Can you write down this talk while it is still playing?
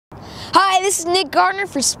Hey, this is Nick Gardner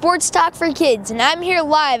for Sports Talk for Kids, and I'm here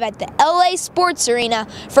live at the LA Sports Arena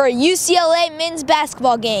for a UCLA men's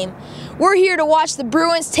basketball game. We're here to watch the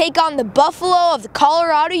Bruins take on the Buffalo of the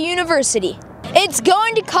Colorado University. It's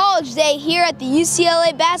going to college day here at the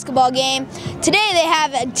UCLA basketball game. Today they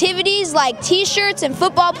have activities like t-shirts and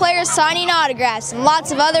football players signing autographs and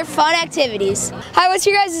lots of other fun activities. Hi, what's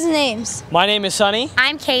your guys' names? My name is Sunny.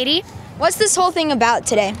 I'm Katie. What's this whole thing about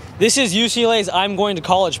today? This is UCLA's I'm Going to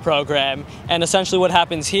College program, and essentially what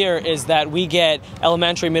happens here is that we get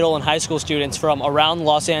elementary, middle, and high school students from around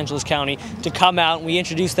Los Angeles County to come out, and we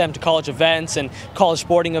introduce them to college events and college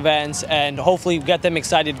sporting events, and hopefully get them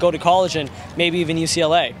excited to go to college and maybe even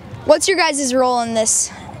UCLA. What's your guys' role in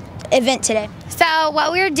this event today? So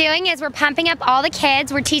what we're doing is we're pumping up all the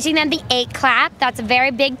kids. We're teaching them the 8 clap. That's a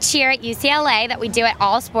very big cheer at UCLA that we do at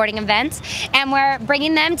all sporting events. And we're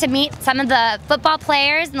bringing them to meet some of the football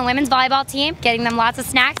players and the women's volleyball team, getting them lots of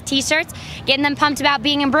snacks, t-shirts, getting them pumped about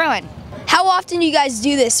being a Bruin. How often do you guys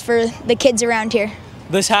do this for the kids around here?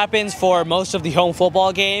 This happens for most of the home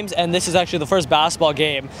football games, and this is actually the first basketball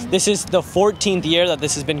game. This is the 14th year that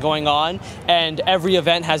this has been going on, and every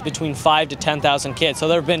event has between 5,000 to 10,000 kids. So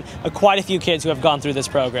there have been quite a few kids who have gone through this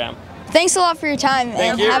program. Thanks a lot for your time,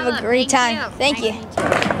 and have a great time. Thank you.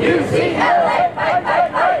 UCLA, fight,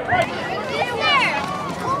 fight, fight.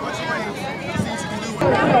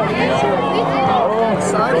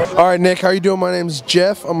 All right, Nick, how you doing? My name's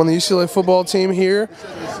Jeff. I'm on the UCLA football team here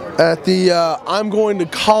at the I'm Going to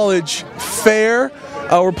College fair.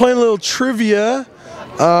 We're playing a little trivia.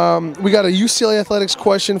 We got a UCLA athletics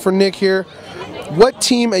question for Nick here. What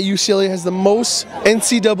team at UCLA has the most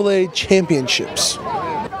NCAA championships?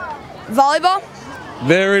 Volleyball?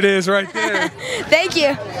 There it is right there. Thank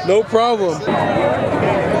you. No problem.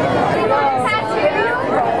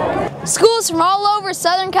 Schools from all over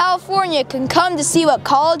Southern California can come to see what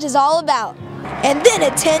college is all about and then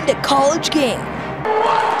attend a college game.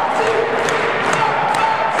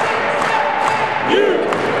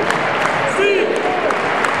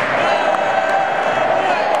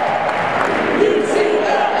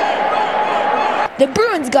 The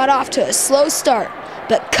Bruins got off to a slow start,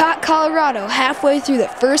 but caught Colorado halfway through the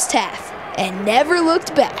first half and never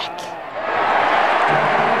looked back.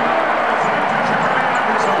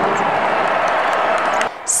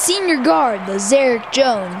 Senior guard Lazarick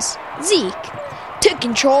Jones, Zeke, took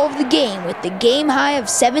control of the game with the game high of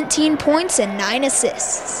 17 points and 9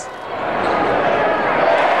 assists.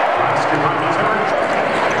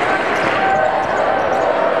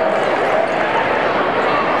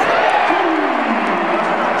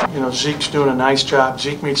 You know, Zeke's doing a nice job.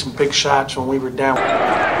 Zeke made some big shots when we were down.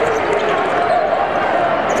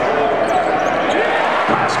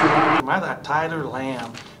 I thought Tyler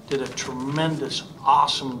Lamb did a tremendous,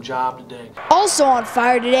 awesome job today. Also on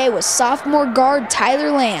fire today was sophomore guard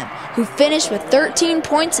Tyler Lamb, who finished with 13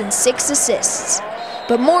 points and 6 assists.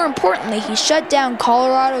 But more importantly, he shut down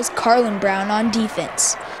Colorado's Carlin Brown on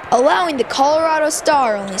defense, allowing the Colorado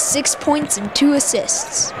Star only 6 points and 2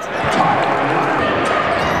 assists.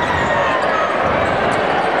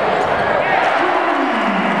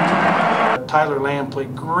 Tyler Lamb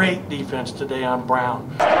played great defense today on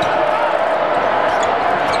Brown.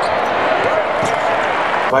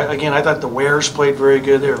 Again, I thought the Wares played very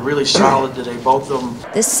good. They were really solid today, both of them.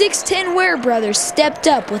 The 6'10" Ware brothers stepped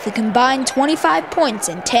up with a combined 25 points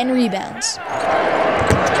and 10 rebounds.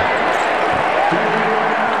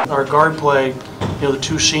 Our guard play, you know, the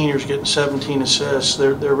 2 seniors getting 17 assists.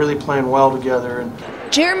 They're really playing well together. And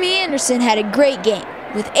Jeremy Anderson had a great game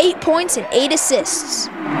with 8 points and 8 assists.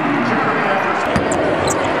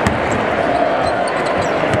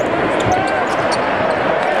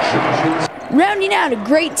 Rounding out a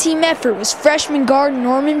great team effort was freshman guard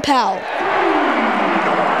Norman Powell.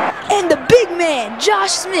 And the big man,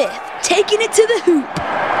 Josh Smith, taking it to the hoop.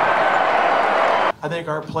 I think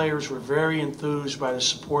our players were very enthused by the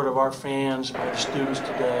support of our fans, by the students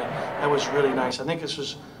today. That was really nice. I think this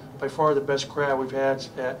was by far the best crowd we've had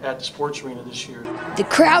at the sports arena this year. The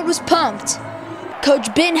crowd was pumped.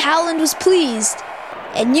 Coach Ben Howland was pleased.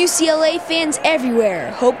 And UCLA fans everywhere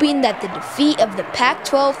are hoping that the defeat of the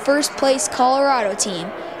Pac-12 first place Colorado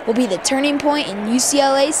team will be the turning point in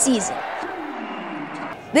UCLA's season.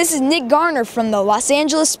 This is Nick Garner from the Los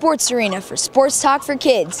Angeles Sports Arena for Sports Talk for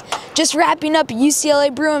Kids, just wrapping up a UCLA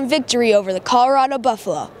Bruin victory over the Colorado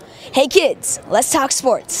Buffalo. Hey kids, let's talk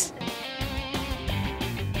sports.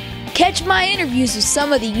 Catch my interviews with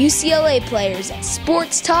some of the UCLA players at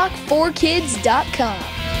sportstalk4kids.com.